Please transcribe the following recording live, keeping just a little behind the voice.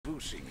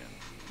Usingen.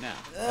 Now,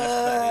 that's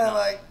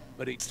bad enough.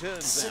 But it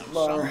turns out some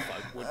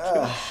folk were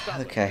too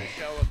stubborn to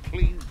show a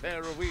clean pair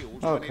of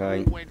heels when it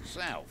all went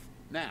south.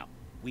 Now,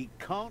 we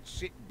can't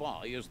sit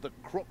by as the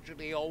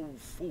crotchety old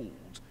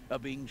fools are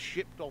being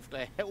shipped off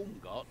to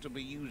Helmgart to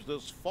be used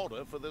as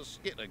fodder for the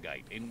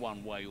Skittergate in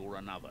one way or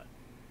another.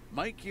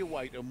 Make your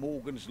way to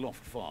Morgan's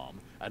Loft Farm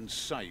and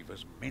save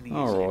as many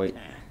as you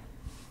can.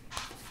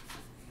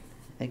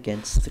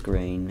 Against the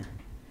grain.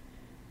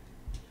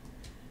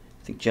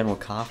 I think General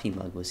Coffee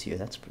Mug was here.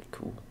 That's pretty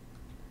cool.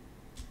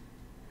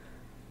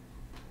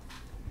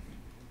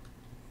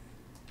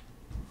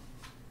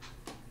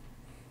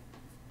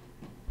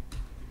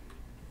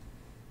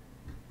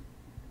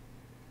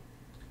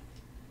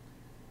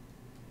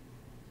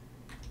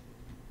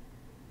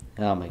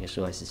 Oh my gosh,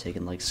 it's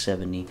taken like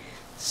 70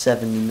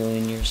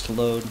 million years to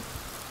load.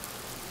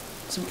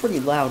 Some pretty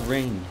loud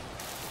rain.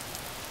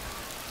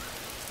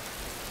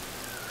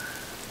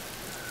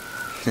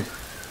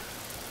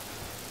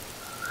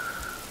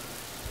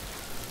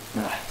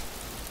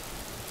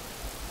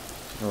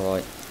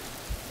 Alright.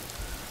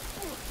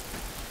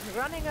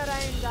 Running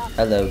around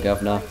hello,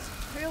 Governor.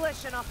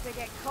 Foolish enough to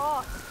get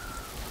caught.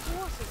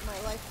 What has my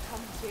life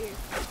come to?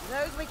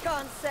 Those we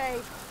can't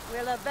save,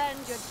 we'll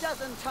avenge a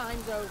dozen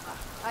times over.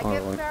 I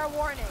give fair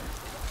warning.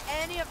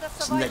 Any of the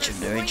survivors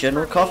legendary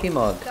General Coffee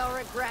Mug. They'll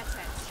regret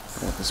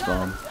it. I want this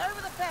bomb.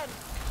 Over the fence.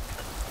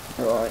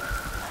 Alright.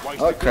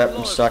 Oh crap,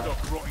 I'm stuck.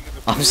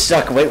 I'm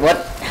stuck. Wait,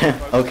 what?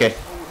 Okay.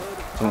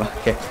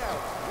 Okay.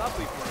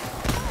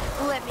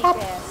 Let me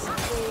guess.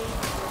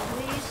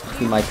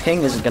 Please. My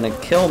ping isn't gonna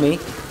kill me.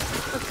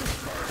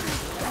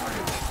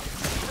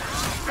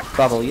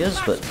 Probably is,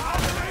 but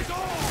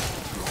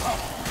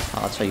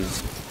that's how you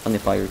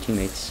unify your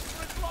teammates.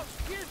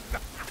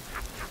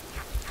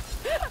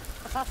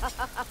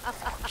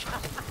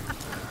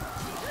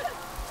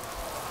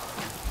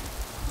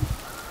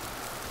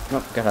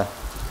 Oh, gotta.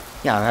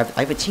 Yeah, I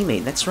have a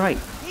teammate. That's right.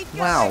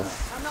 Wow.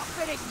 I'm not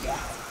finished yet.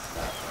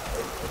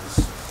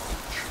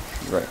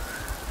 Right.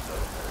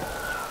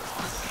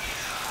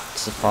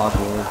 It's the fog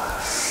lord.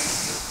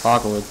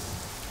 Fog lord.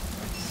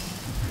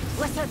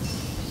 Listen,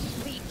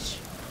 leech.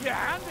 You're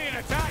handy in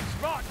a tight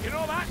spot, you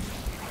know that?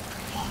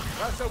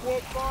 That's a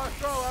wood bar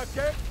thrower.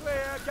 Get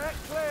clear, get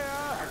clear.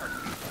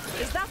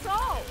 Is that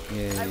all?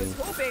 Yeah. I was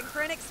hoping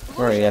for an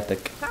explosion. Very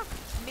epic.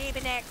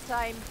 Maybe next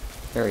time.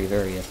 Very,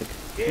 very epic.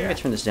 I'm gonna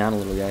turn this down a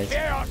little, guys.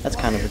 That's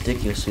kind of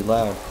ridiculously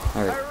loud.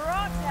 Alright. A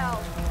rot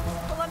hell.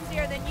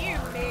 Clumsier than you,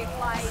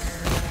 mayflies.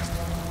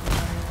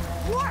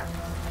 War!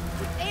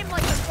 Aim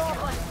like a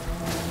goblin.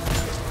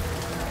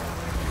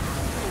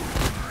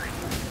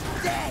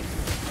 Dead!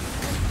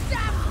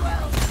 Damn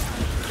well!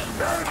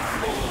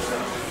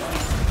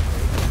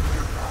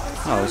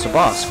 Oh, it's a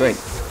boss. Great.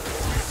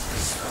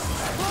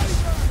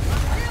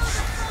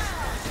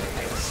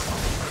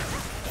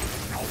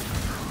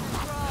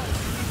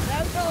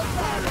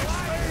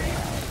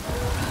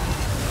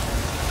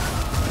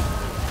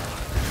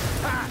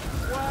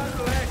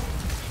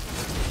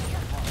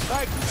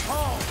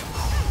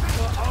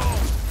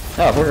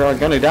 Oh, we're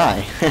gonna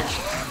die.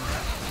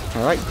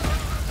 Alright.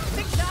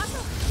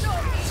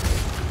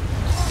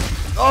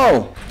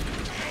 Oh!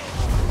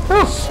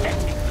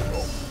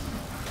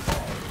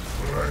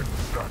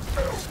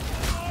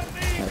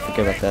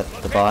 Forget about that.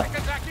 The bot.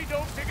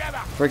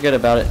 Forget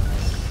about it.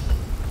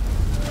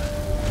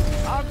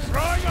 I'm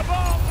throwing a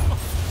bomb.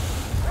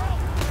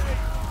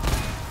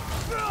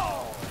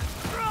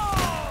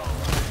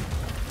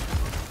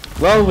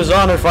 Well, it was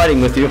honor fighting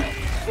with you.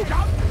 Look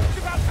out! It's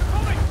about to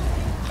come in.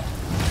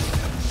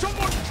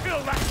 Someone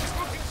kill that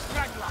fucking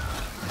strangler.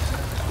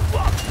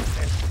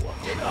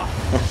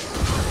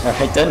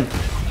 Alright then.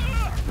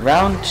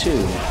 Round 2.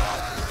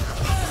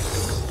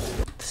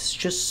 This is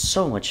just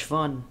so much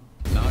fun.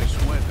 Nice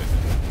weapon.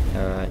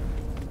 Alright.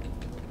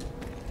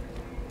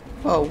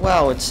 Oh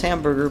wow, it's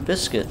Hamburger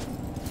Biscuit.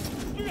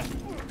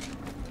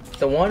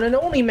 The one and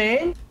only,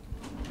 man.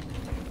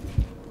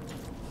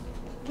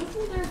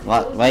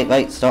 What?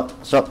 Wait, stop.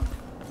 Sorry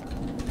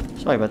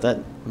about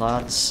that,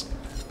 lads.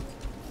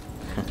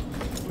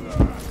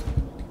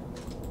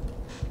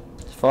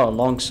 Fought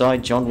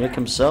alongside John Wick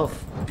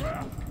himself.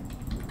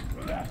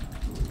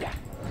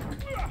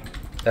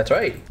 That's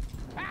right.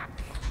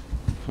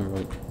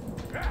 Alright.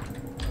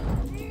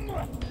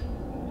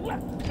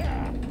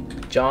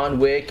 John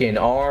Wick and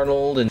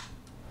Arnold and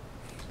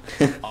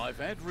I've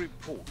had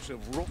reports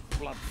of rock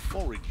blood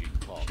foraging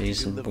parties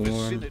Jason in the Bourne.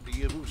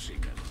 vicinity of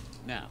Usingen.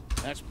 Now,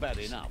 that's bad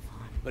enough,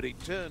 but it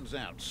turns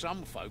out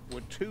some folk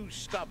were too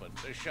stubborn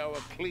to show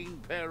a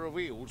clean pair of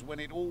heels when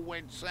it all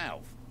went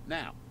south.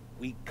 Now,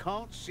 we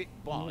can't sit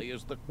by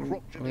as the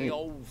crotchety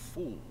old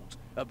fools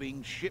are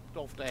being shipped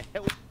off to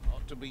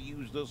Helmgart to be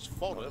used as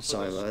fodder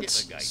for the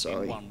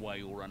Skittergate in one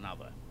way or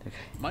another. Okay.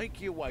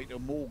 Make your way to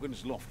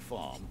Morgan's Loft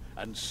Farm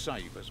and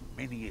save as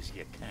many as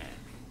you can.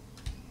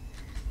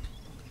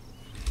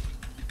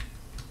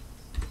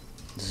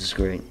 This is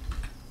great.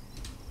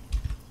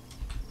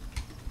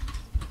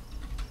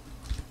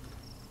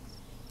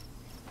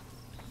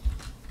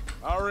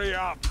 hurry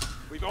up.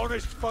 We've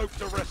honest folk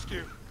to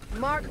rescue.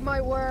 Mark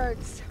my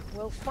words.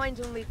 We'll find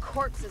only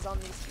corpses on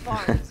these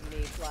farms,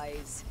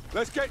 mayflies.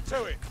 Let's get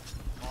to it.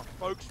 Our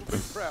folks will be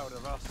proud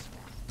of us.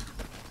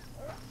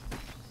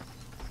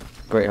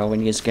 Great, all we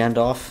need is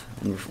Gandalf,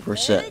 and we're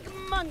set. Big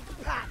monk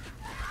pack.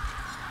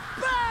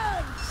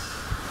 Burn!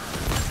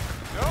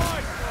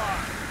 Nice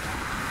one.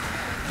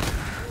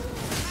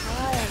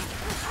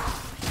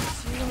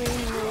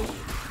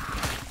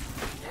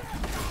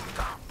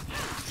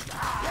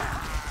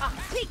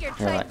 Take your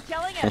time Alright.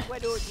 killing it,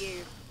 widowed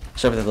you.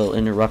 Sorry for the little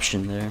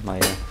interruption there. My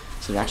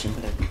so actually, go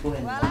ahead.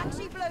 Well,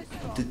 actually, blow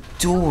strong. The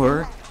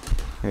door.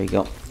 There you go.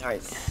 All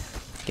right,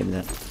 give me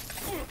that.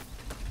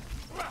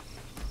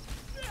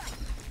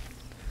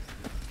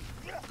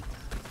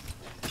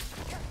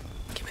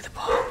 Give me the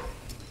ball.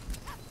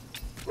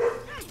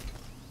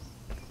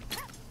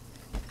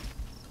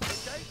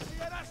 Okay,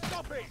 Sienna,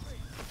 stop it.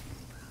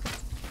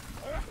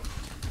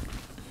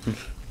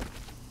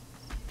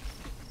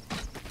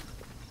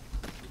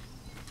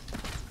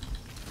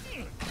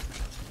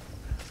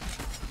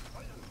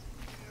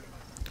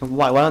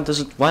 Why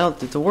don't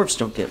the dwarves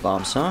don't get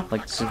bombs, huh?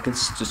 Like it's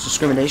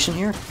discrimination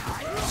here?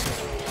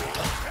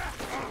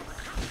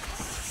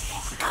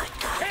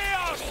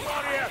 Chaos,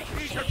 warrior!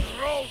 These are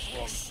trolls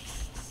one.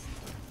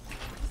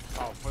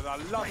 Oh, for the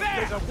love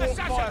of there's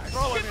a walk by a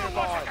thrower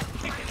nearby.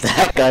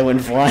 That guy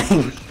went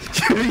flying.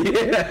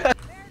 Yeah. Fare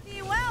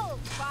thee well,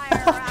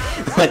 fire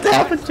rat. What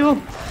happened to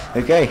him?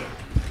 Okay.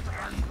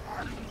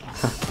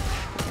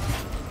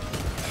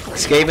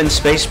 Skaven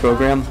space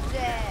program.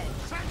 Dead.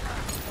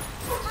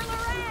 For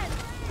Loren.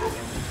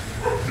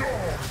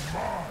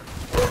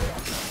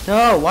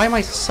 No, why am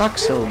I suck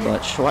so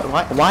much?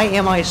 Why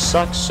am I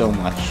suck so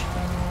much?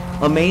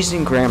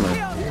 Amazing grammar.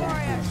 Shield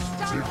warrior,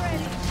 stand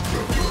ready.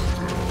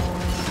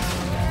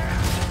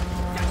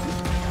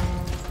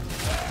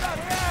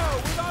 Bloody hell,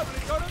 we've only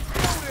got to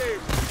kill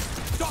him.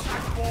 Stop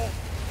that ball.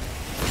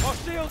 My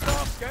shield's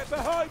off, get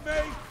behind me.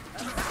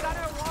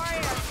 Gunner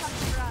warrior, come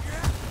for us.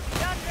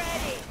 Gun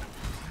ready.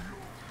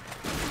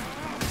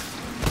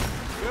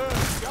 Good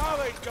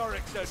golly,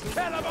 Gorrickson,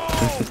 kill them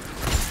all.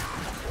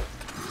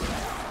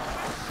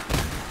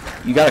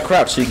 You gotta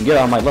crouch so you can get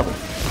on my level.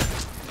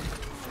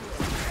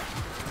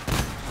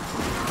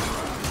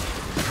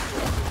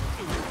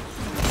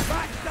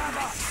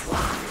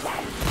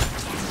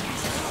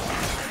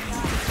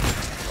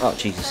 Oh,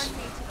 Jesus. Turn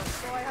me to the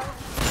soil.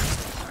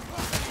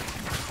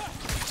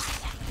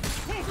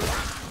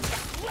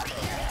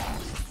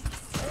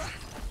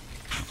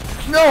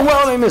 No,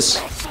 well, I miss.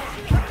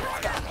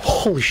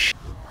 Holy shit.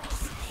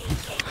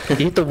 He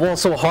hit the wall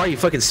so hard he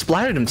fucking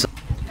splattered himself.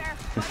 Fair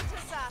point,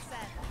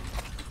 assassin.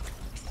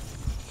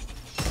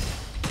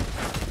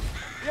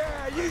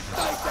 Yeah, you stay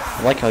down.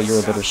 I like how you're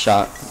a better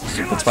shot,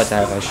 despite the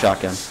have a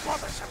shotgun.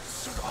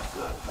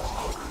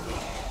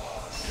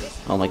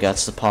 Oh my god,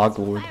 it's the Pog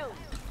Lord. Ow.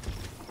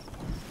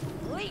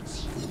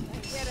 Leech.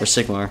 Or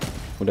Sigmar.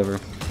 Whatever.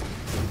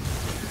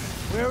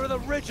 Where are the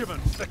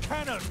regiments, the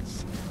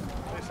cannons?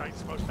 This ain't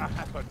supposed to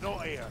happen,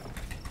 not here.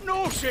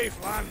 No safe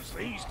lands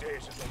these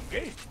days, I don't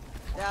get.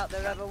 Doubt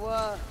there ever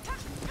were.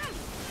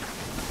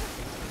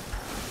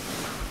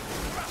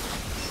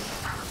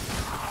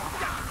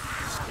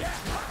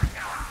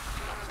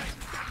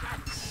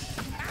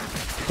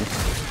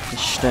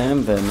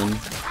 Stam Vermin.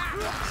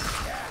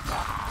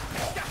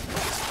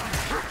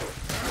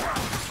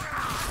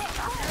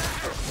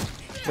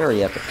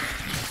 Very epic.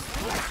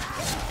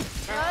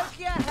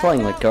 I'm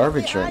playing like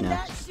garbage right now.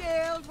 That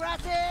shield,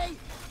 Ratty.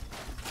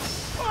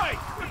 Oi,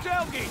 it's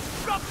Elgie!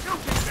 Stop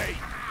shooting me!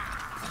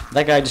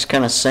 That guy just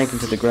kind of sank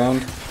into the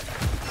ground.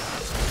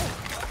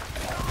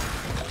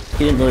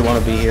 He didn't really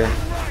want to be here.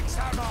 Right,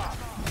 hammer!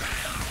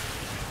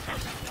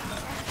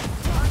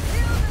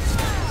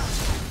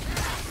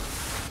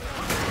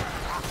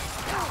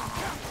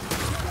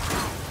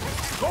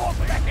 Go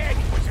for the head,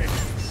 wizard!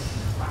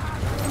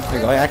 There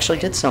you go, I actually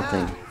did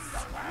something. You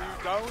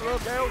don't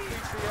look healthy,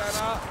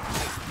 Sienna.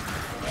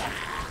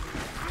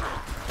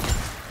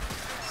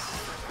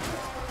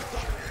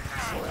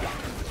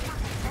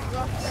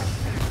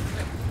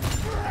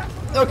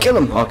 Oh, kill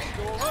him. Okay.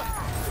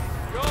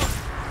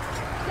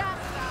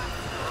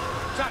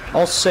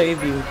 I'll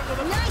save you.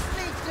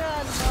 Nicely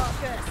done,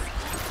 Marcus.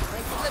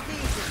 Thanks for the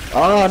beating.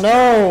 Oh,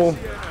 no.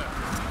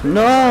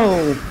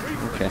 No.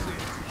 Okay.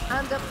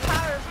 And a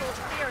powerful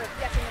fear of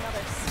getting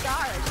another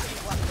scar is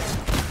one thing.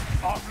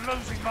 I'm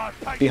losing my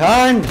patience.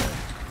 Behind.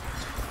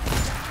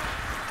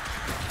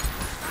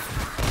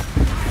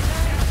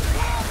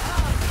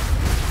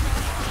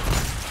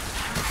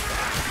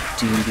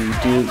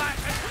 Do.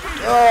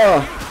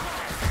 Oh.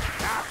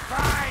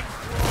 Fine,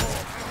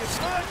 you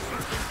learned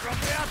something from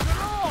me after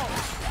all.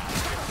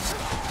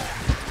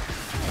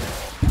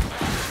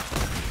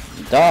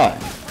 Die.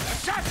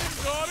 Assassin's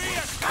glory,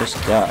 Just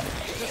die.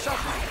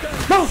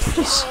 No,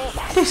 please.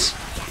 Please.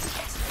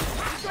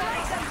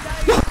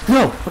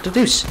 No. What the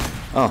deuce?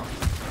 Oh.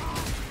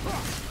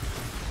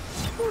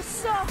 Go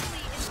softly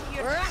into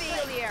your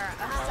failure,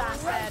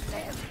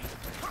 assassin.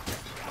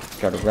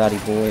 Got a ratty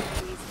boy.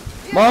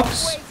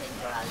 Mox. Waiting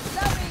for a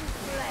loving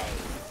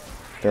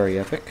Very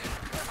epic.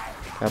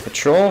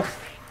 Patrol.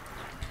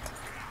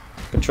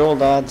 Patrol,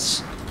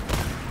 lads.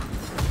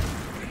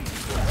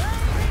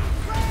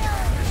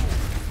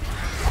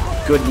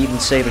 Couldn't even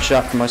save a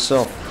shot for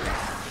myself.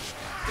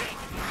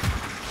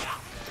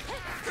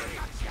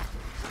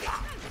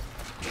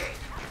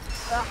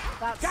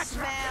 That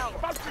smell.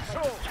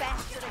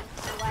 Festering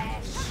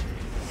flesh.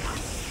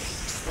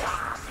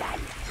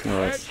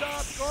 Alright.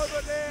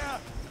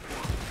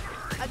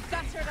 A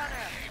gutter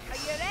gunner. Are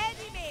you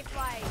ready,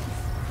 mayflies?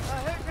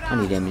 I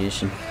need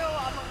ammunition.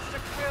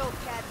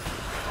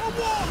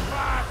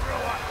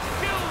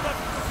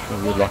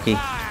 Oh, you're lucky.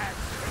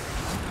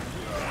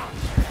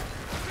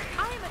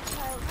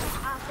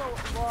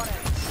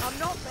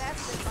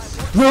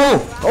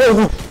 No!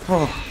 Oh!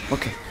 Oh,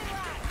 okay.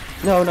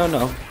 No, no,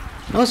 no.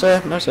 No,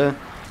 sir. No, sir.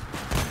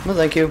 No,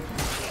 thank you.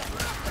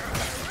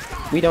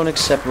 We don't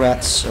accept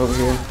rats over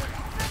here.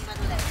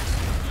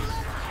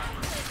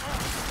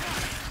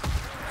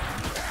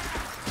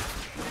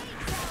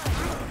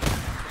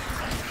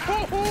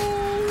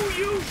 Oh,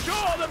 you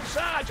saw them,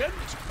 Sergeant!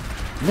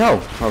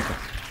 No! Okay.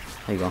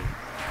 There you go.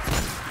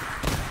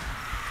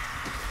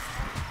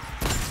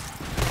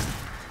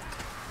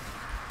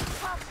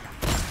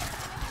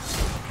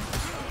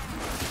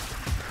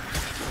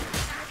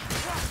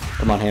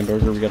 Come on,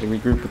 Hamburger, we gotta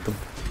regroup with them.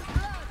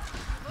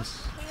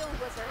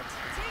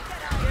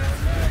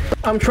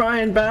 I'm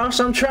trying, Bouse,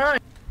 I'm trying!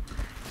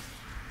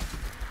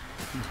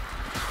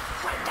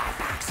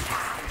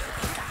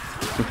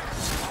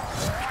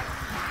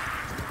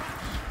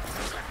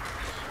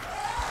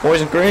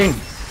 Poison green!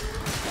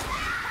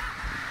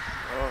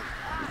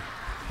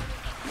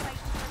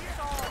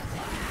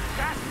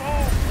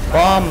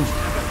 Bomb!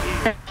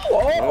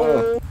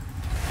 Oh!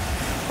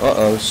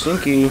 Uh-oh,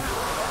 stinky.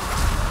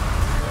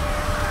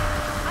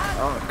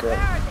 Oh, good.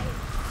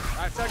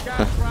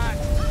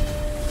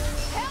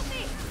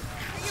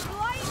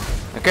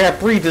 I can't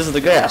breathe, this is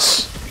the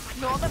gas.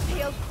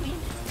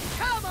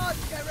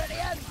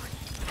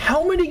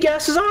 How many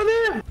gases are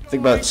there? I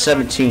think about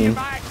 17.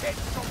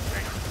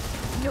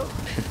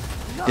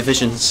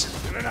 Divisions.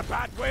 You're in a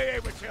bad way,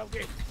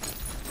 Matilda.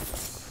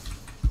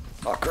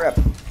 Oh crap.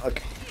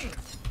 Okay.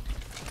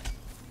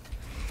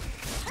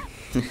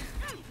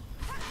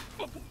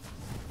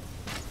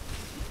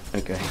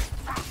 Okay.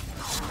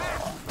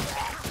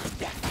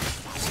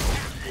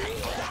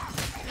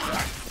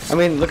 I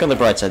mean, look on the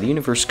bright side. The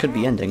universe could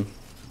be ending.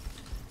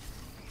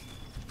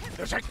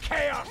 There's a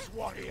chaos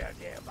warrior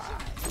nearby.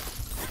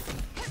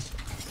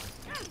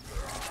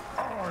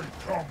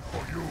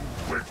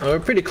 We're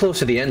pretty close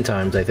to the end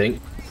times, I think.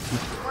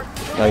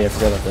 Oh yeah, I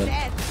forgot about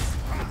that.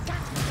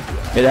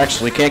 It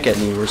actually can't get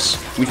any worse.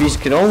 We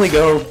just can only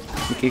go.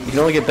 We can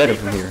only get better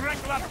from here.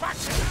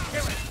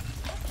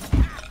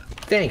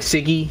 Thanks,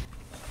 Siggy.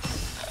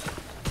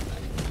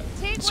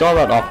 It's all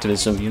about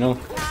optimism, you know.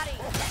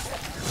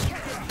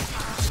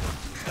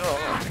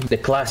 The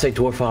classic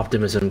dwarf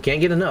optimism. Can't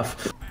get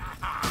enough.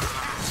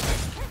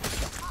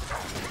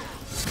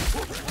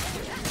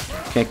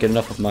 Can't get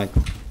enough of mine.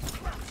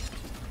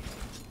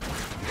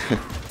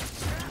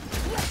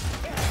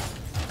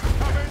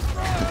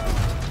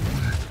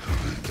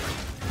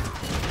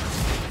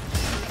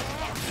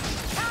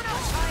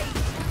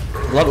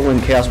 I love it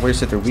when Chaos Warriors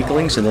hit their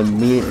weaklings and then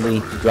immediately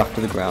drop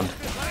to the ground.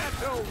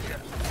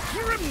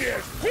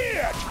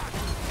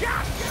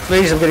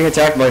 Please, I'm getting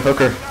attacked by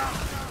Hooker.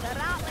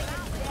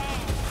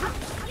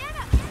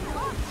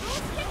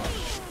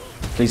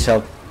 Please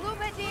help.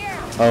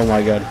 Oh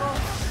my god.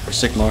 Or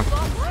Sigmar.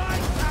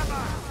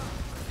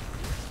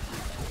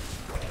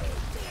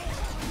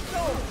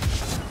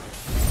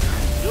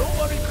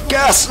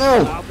 Gas!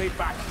 No! I'll be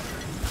back.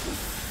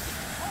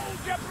 Hold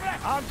your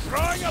breath. I'm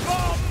throwing a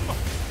bomb.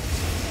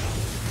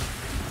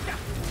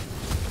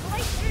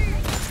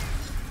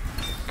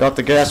 Got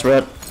the gas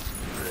rat.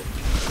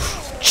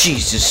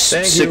 Jesus,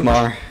 Thank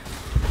Sigmar.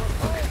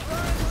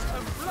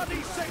 Bloody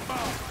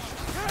Sigmar.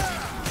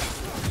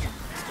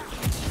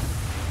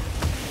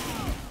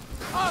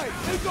 Hey,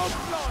 you gone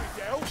blind,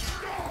 Del?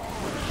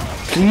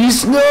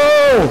 Please, no!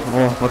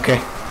 Oh, okay.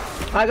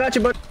 I got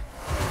you, bud.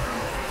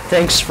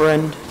 Thanks,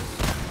 friend.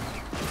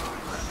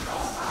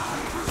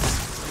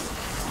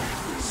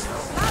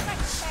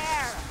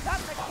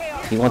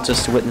 He wants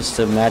us to witness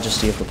the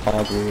majesty of the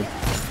Pog Lord.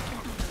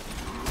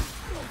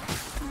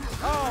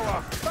 Oh,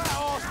 a fat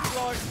ass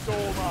blind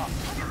stormer.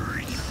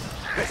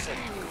 Listen.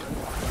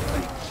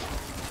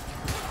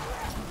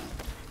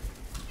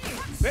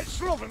 Bit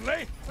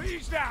slovenly.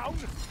 Please down.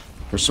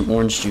 There's some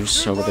orange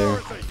juice over there.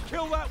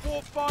 Kill that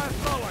warp fire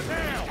thrower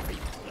now.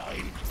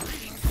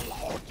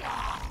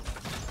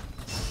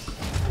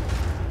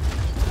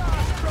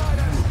 Try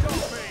to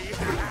stop me.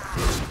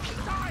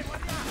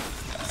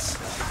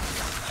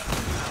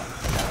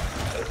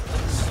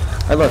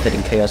 I love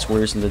hitting Chaos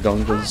Warriors in the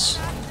dongles.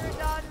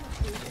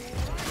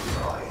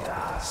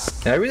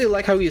 I really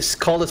like how he's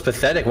called us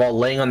pathetic while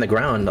laying on the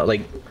ground.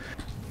 Like,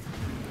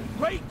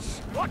 Leech,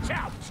 watch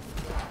out.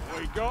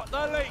 We got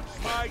the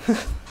leech,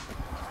 mate.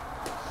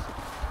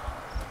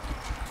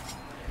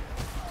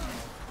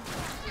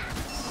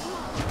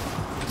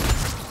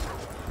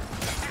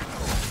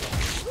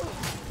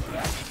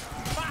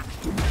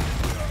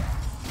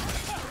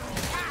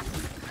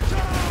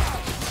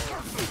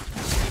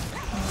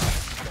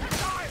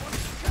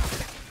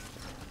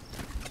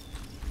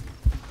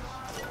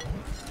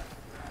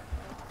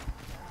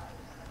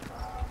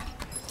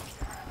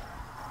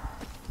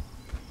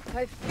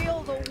 I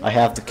feel the I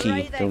have the key,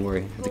 breathing, don't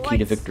worry. The key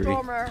to victory.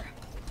 Blightstormer.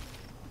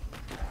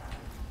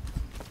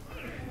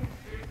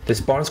 This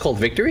barn's called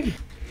Victory?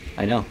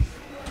 I know.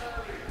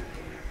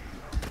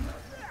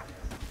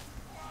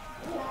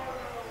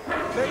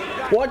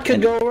 What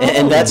could go wrong?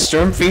 And that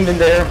Storm Fiend in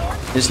there,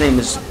 his name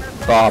is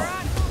Bob.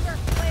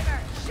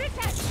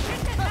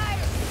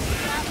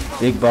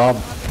 Big Bob.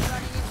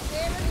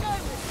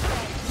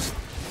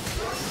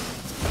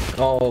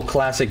 Oh,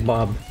 classic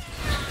Bob.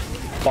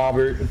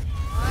 Bobbert.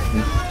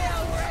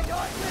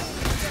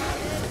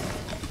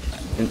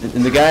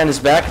 And the guy on his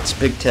back, it's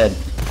Big Ted.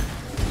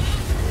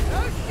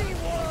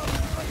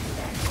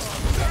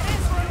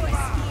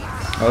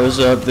 Oh, there's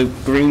the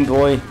green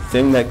boy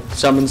thing that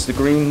summons the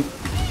green.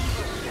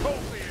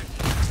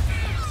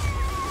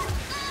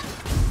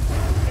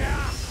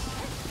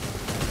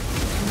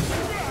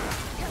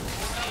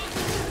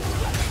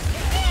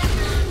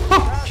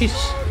 Oh,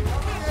 Jesus.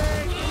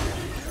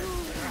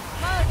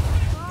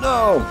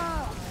 No!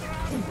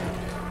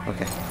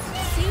 Okay.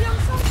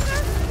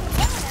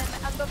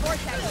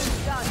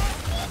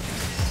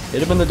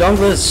 Hit him in the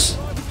donglers!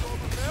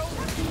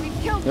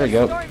 There you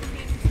go.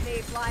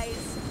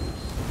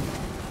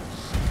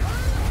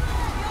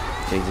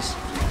 Jesus.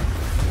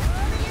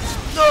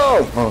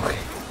 No! Okay.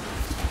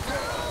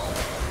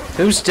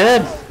 Who's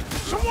dead?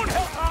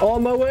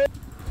 On my way.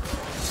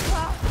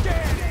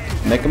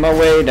 Making my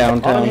way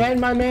downtown. On hand,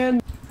 my man.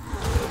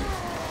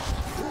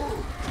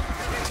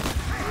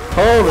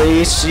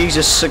 Holy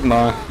Jesus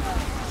Sigma.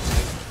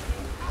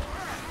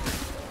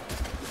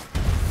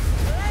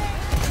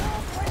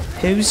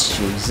 Who's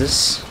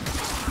Jesus?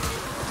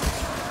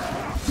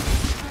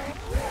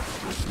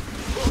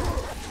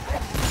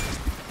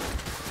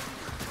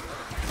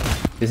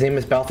 His name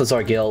is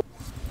Balthazar Gill.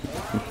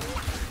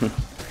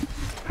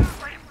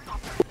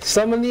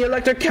 Summon the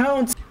Electric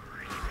Count!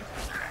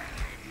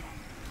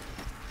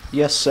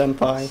 Yes,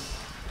 senpai.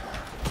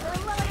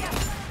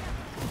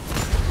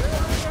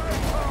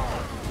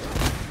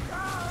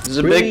 This is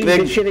a Really?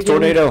 big Good shit again?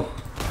 tornado.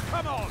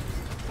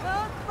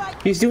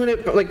 He's doing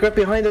it like right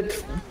behind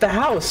the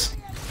house.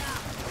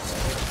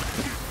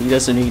 He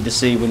doesn't need to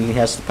see when he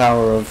has the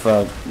power of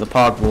the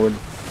pod board.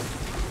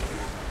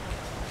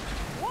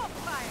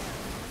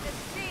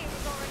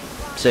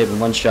 Saving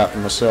one shot for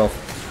myself.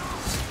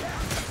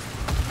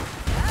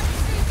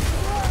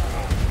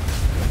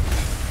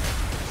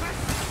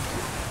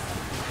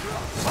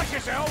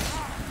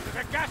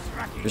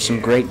 There's some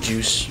great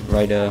juice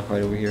right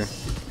over here.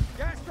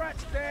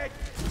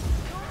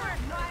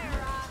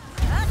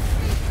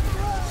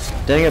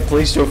 Dang it,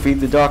 please don't feed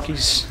the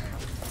doggies.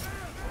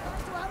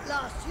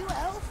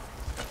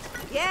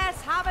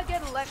 Yes, have a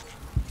good look.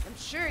 I'm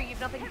sure you've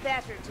nothing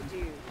better to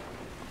do.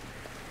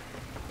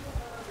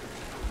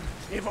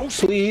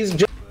 Please,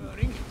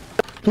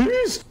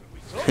 please.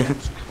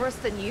 Worse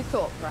than you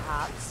thought,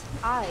 perhaps.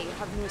 I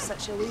have no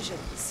such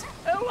illusions.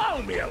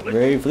 Allow me a little.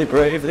 Bravely,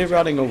 bravely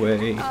running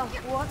away. Oh,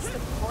 what's the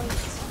point?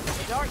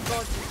 The dark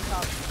gods have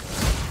come.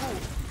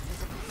 Hope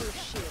is a poor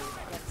shield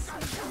against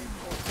such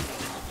unfortunate.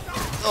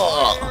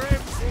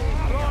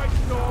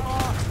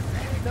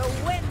 The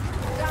wind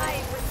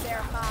died with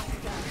their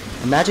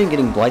master. Imagine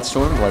getting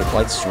Blightstorm like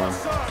Blightstorm.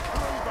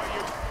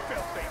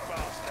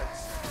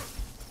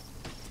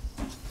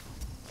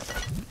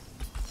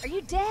 Are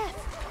you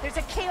deaf? There's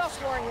a Chaos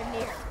Warrior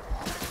near.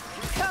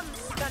 Come,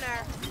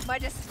 Stunner. My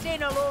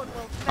disdain alone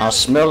will fell I'll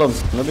smell him.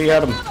 Let me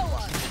at him.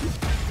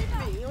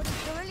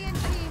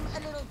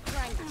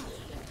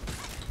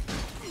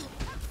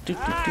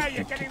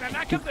 You're getting the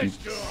knack of this,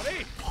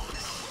 Johnny.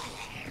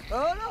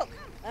 Oh, look!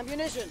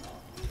 Ammunition.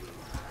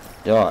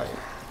 Die.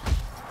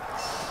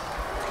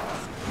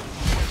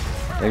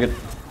 Take it.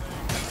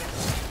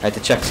 I had to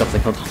check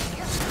something. Hold on.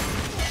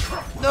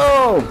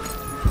 No!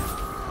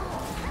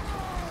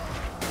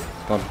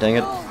 God dang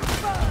it.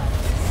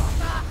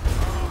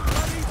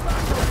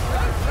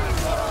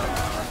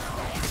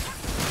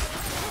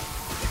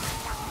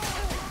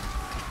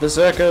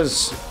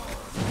 Berserkers!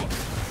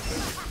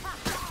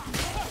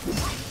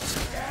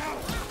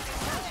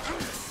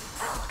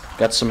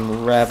 Got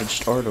some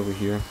ravaged art over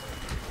here.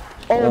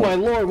 Oh my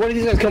lord, where did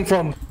these guys come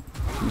from?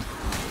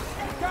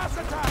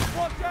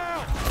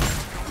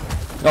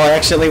 Oh, I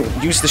accidentally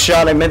used the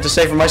shot I meant to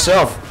say for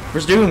myself.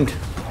 We're doomed.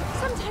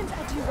 Sometimes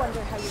I do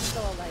wonder how you're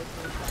still alive.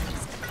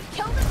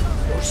 Kill them.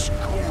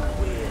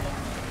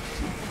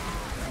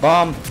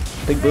 Bomb.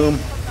 Big boom.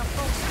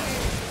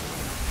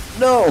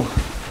 No!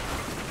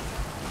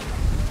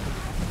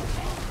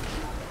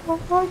 Oh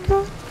my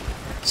god.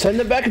 Send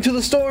them back into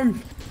the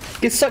storm.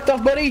 Get sucked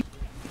off, buddy.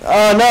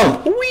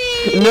 No!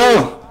 Whee!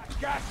 No!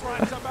 Gas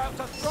rat's about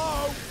to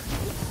throw.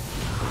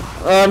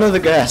 Another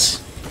gas.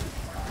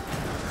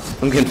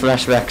 I'm getting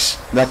flashbacks.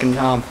 Back in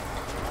Tom.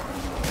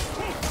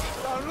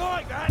 Don't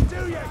like that,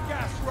 do you,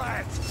 gas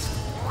rats?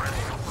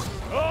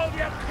 All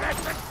you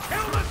bastard,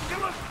 kill the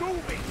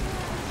Scooby.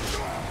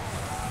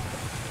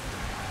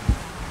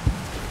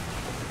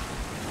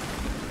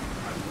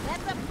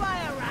 That's a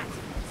fire rat.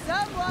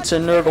 Someone It's a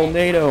Nurgle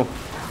NATO.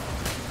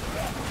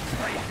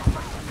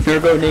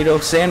 Nurgle NATO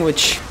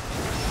sandwich.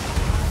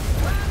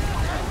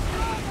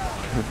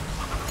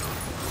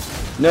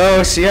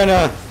 No,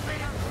 Sienna!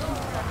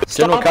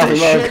 Still no coffee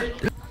mug.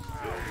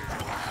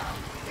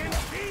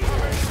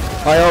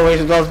 I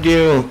always loved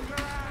you.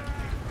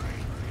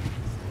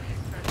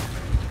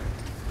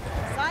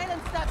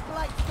 Silence that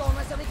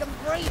Blightstormer so we can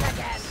breathe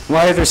again.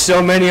 Why are there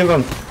so many of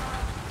them?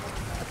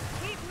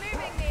 Keep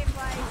moving,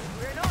 Mayfly.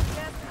 We're not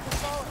destined to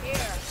fall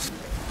here.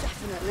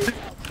 Definitely.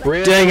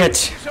 Really? Dang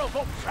it! Yourself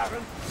up,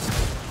 Sharon.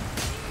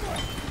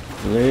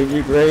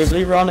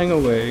 Bravely running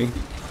away.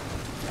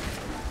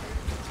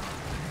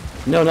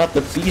 No, not the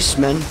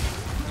beastmen.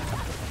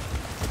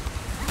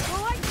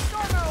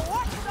 Blightstormer,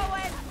 watch the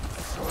wind.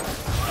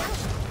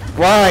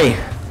 Why?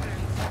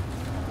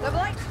 The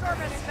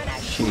Blightstormer's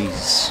finished.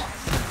 Jeez.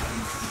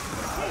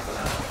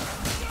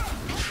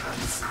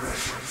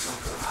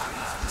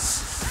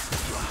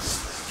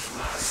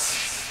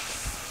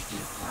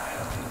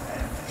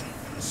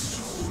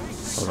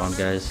 Hold on,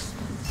 guys.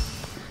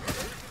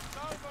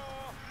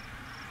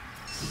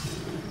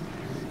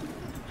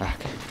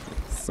 Okay.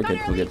 We're good,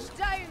 we're good.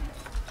 Down.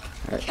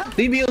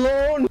 Leave me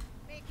alone!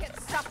 Make it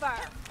suffer.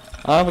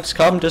 I was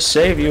come to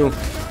save you.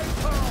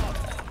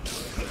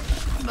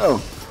 No.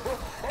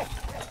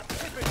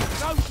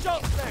 No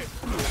shots then.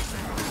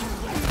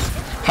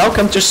 How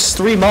come just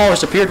 3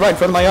 Maulers appeared right in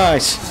front of my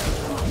eyes?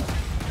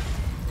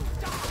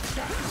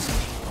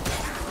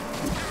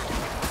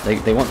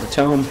 They want the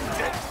tome.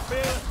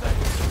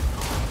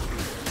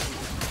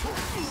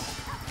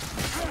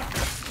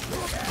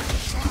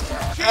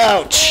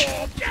 Ouch!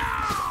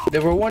 They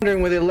were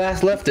wondering where they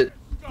last left it.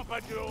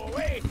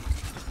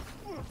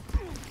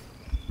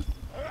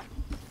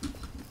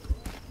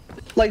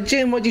 Like,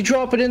 Jim, why'd you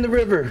drop it in the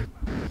river?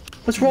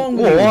 What's wrong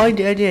with you? I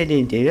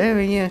didn't do that. I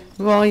mean, yeah.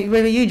 Well,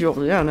 maybe you dropped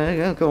it down there.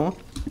 Yeah, go on.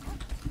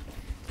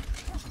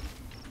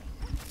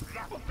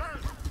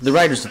 The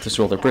writers of this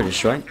world are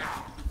British, right?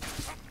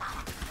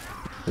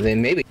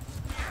 Then maybe.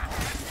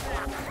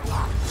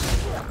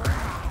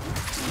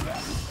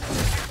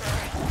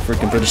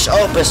 Freaking British.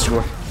 Oh, best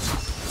war.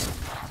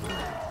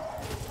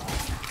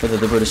 What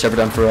have the British ever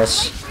done for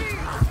us?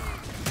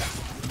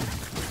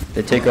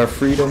 They take our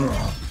freedom.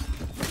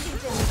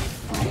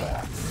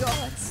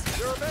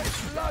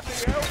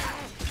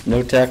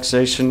 No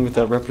taxation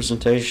without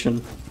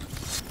representation.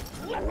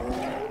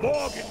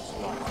 Morgan's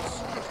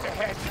lots just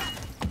ahead.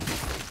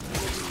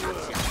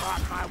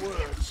 Mark my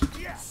words.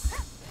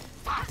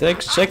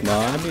 Thanks, Sigma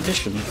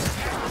ammunition.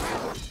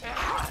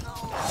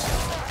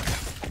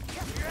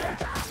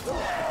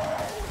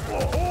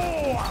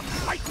 Oh, I'm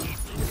fighting.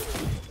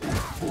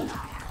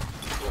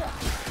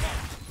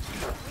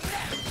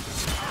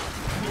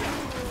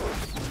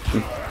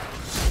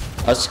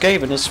 A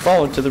Skaven has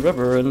fallen to the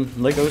river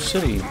in Lego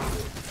City.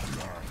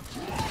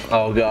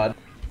 Oh god.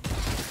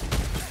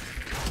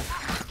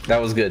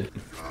 That was good.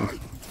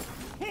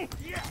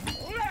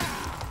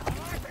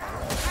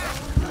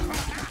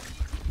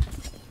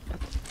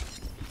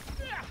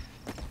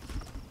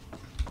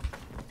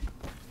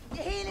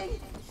 Healing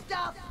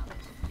stuff.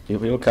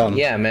 He'll come.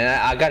 Yeah, man,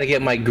 I gotta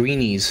get my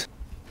greenies.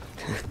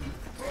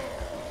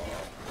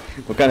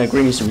 What kind of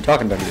greenies are we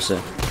talking about here,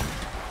 sir?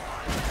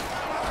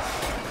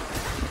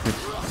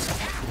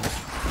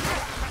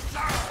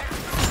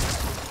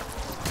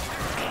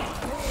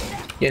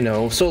 You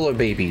know, solar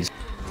babies.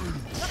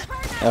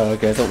 Oh,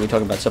 okay. I thought we were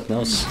talking about something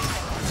else.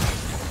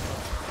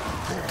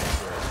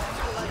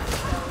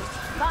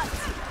 But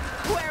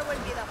where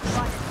would be the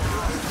fun?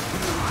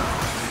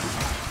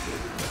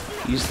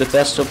 He's the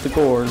best of the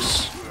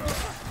gores.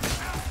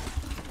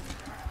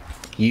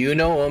 You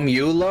know him,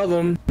 you love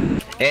him,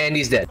 and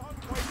he's dead.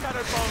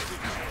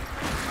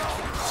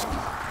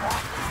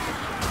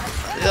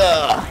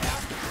 Ugh.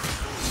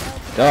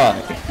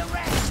 Die.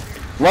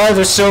 Why are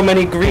there so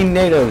many green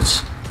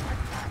NATOs?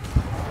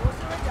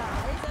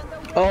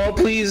 Oh,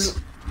 please.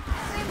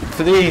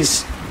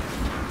 Please.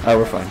 Oh,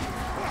 we're fine.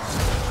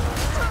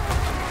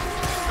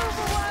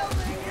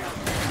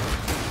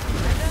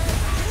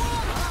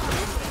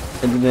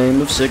 In the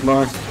name of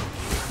Sigmar.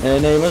 In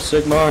the name of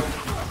Sigmar.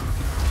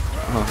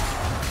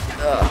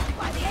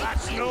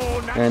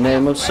 In the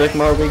name of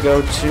Sigmar, we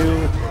go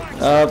to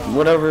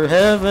whatever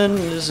heaven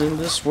is in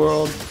this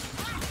world.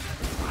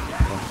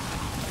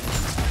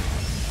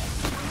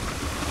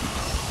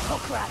 Oh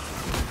crap.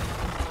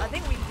 I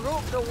think we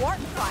broke the warp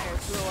fire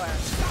thrower.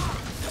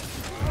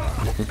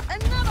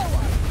 Another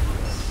one.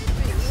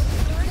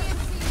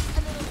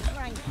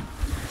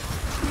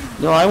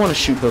 No, I want to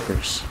shoot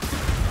hookers.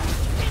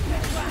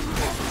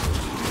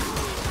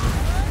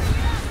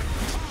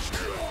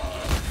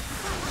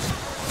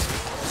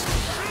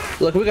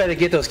 Look, we gotta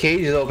get those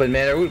cages open,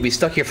 man, or we'd be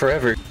stuck here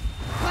forever.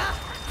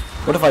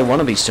 What if I want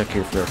to be stuck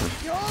here forever?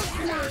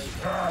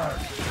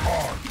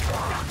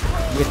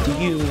 With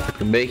you.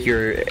 Make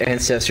your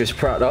ancestors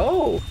proud.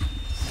 Oh!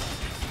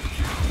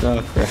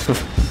 Oh, crap.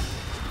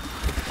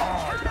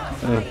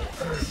 Oh.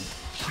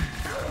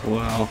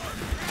 Wow.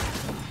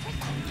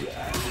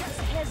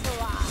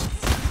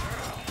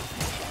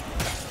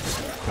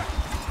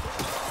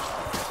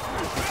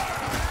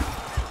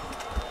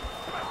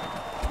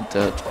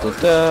 Da, da,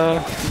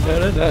 da, da,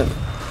 da, da.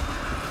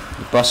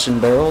 busting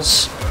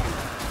barrels.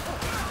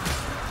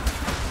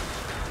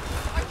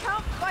 I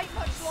can't fight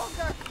much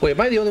longer. Wait,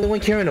 am I the only one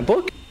carrying a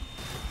book?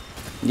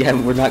 Yeah,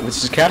 we're not.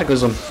 This is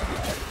Cataclysm.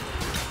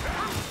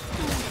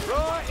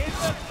 Right in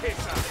the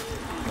kisser.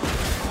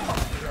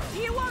 Do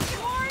you want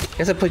more?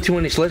 Guess I played too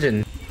many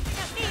Legend.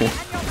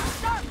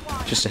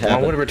 Just a I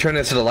habit. want to return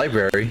that to the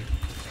library.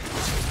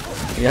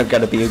 Yeah, I've got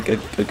to be a good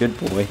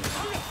boy.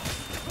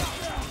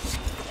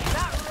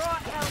 That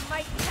rot hell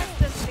might test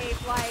the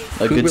slave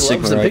lives. A good Uber loves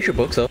Sigma, the right? picture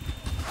books, though.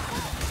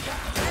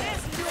 There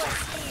is no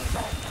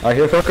escape. I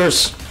hear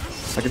hookers.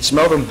 I can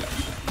smell them.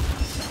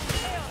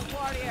 Chaos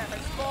warrior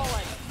has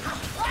fallen.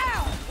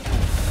 Wow!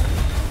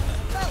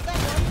 Felt that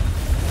one.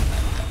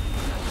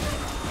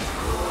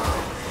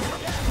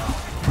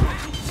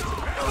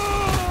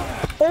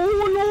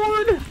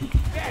 Oh,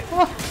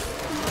 Lord!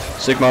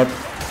 Sigma.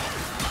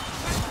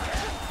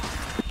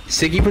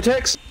 Siggy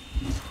protects.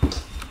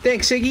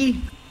 Thanks,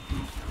 Siggy.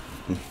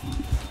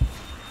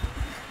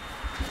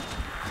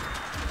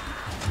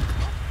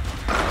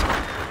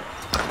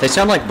 They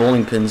sound like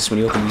bowling pins when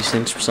you open these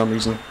things for some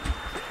reason.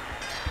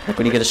 Like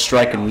when you get a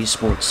strike in Wii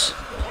Sports.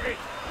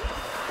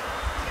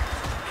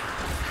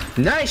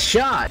 Nice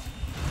shot.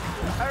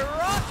 A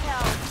rot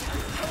hell.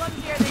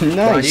 Columbia the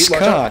Nice watch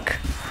cock.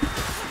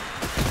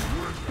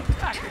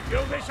 I can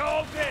do this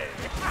all day.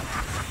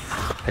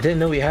 I didn't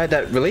know we had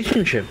that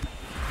relationship.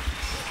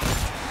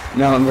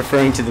 No, I'm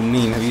referring to the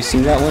meme. Have you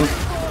seen that one?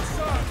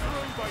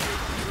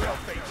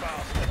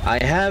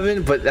 I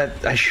haven't, but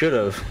I should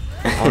have.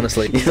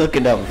 Honestly. You look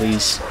it up,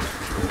 please.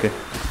 Okay.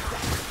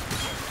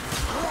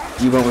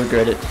 You won't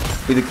regret it.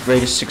 Be the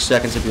greatest 6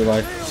 seconds of your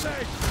life.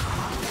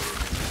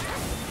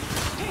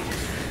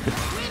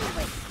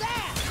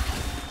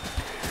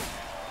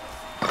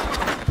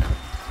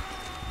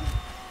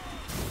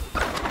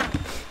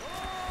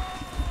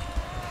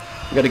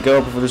 We gotta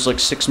go before there's like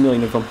 6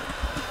 million of them.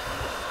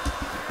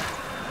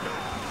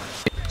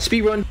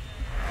 Speed run.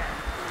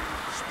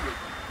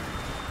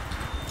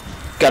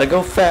 Gotta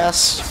go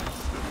fast.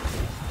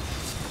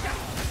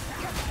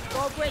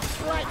 Bogwick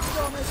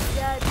Blackstorm is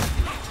dead.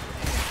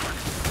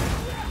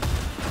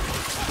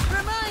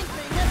 Remind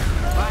me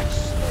next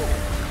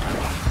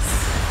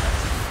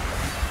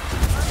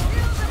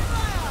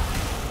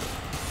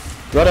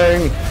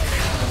Running.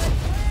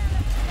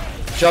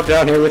 Jump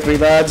down here with me,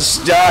 lads.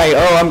 Die.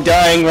 Oh, I'm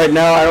dying right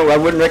now. I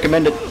wouldn't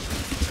recommend it.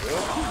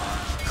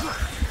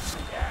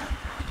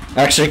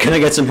 Actually, can I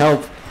get some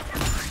help?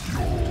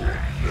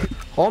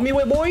 On me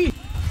way, boy.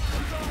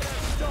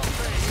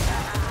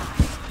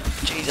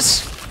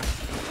 Jesus.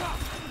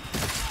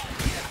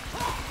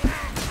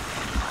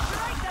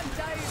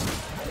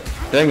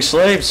 Dang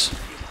slaves.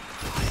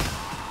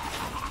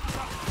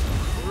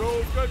 We're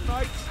all good,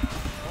 mates.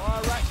 My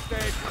rat's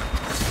dead.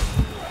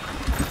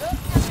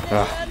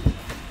 Ah.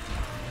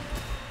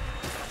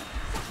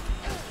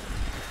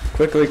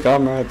 Quickly,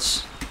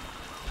 comrades.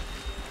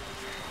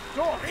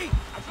 Sorry,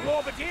 a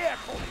bombardier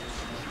comes.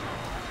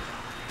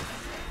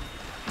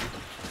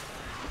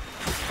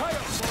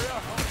 Chaos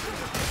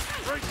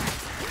warrior.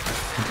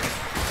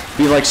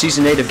 Be like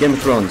season 8 of Game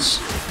of Thrones.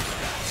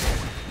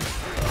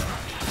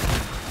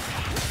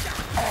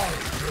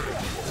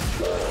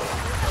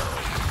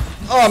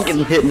 Oh, I'm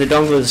getting hit in the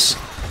donglers.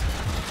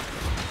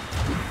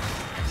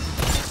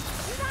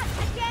 Do that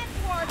again,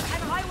 Ward,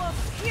 and I will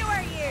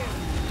skewer you.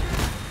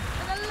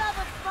 For the love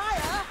of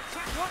fire,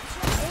 want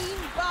your aim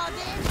barred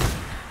in?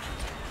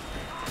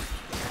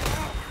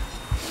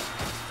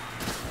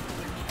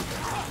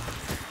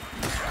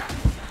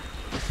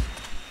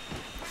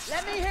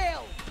 Let me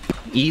heal.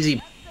 Easy.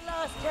 That's the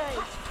last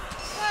cage.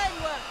 Fine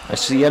work. I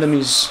see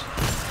enemies.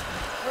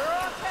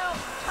 Raquel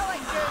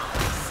Cullinger.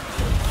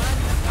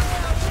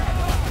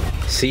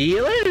 See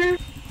you later.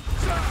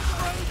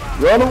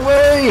 Run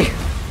away!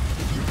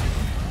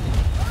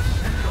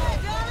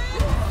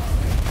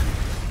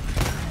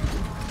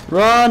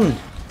 Run!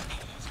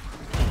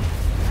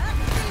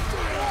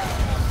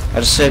 I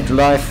just saved your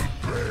life.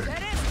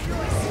 That is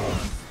choice.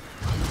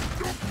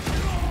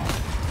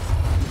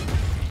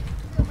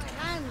 With my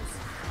hands.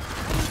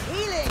 I'm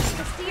healing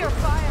to steer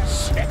fire.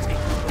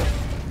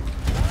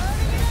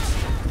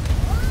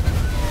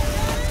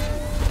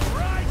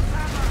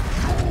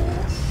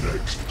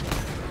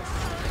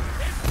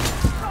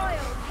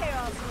 Royal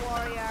Chaos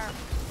Warrior.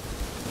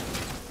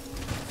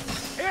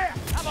 Here,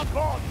 have a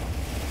bomb.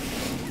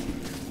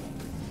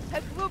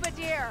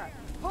 Paglubadir,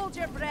 hold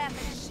your breath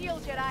and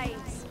shield your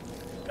eyes.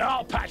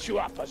 I'll patch you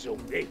up,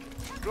 Azumbi.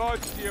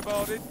 Obliged to you,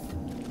 Bardin.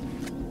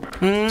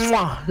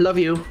 Mwah. Love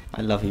you.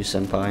 I love you,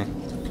 senpai.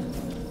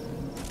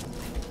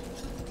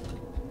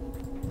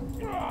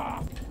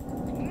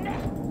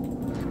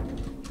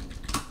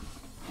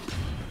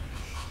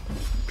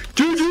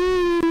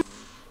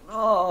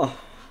 Oh,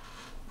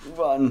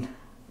 run.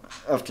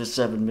 After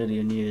 7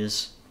 million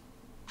years.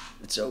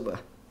 It's over.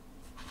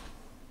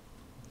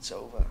 It's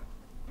over.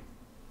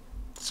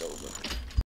 It's over.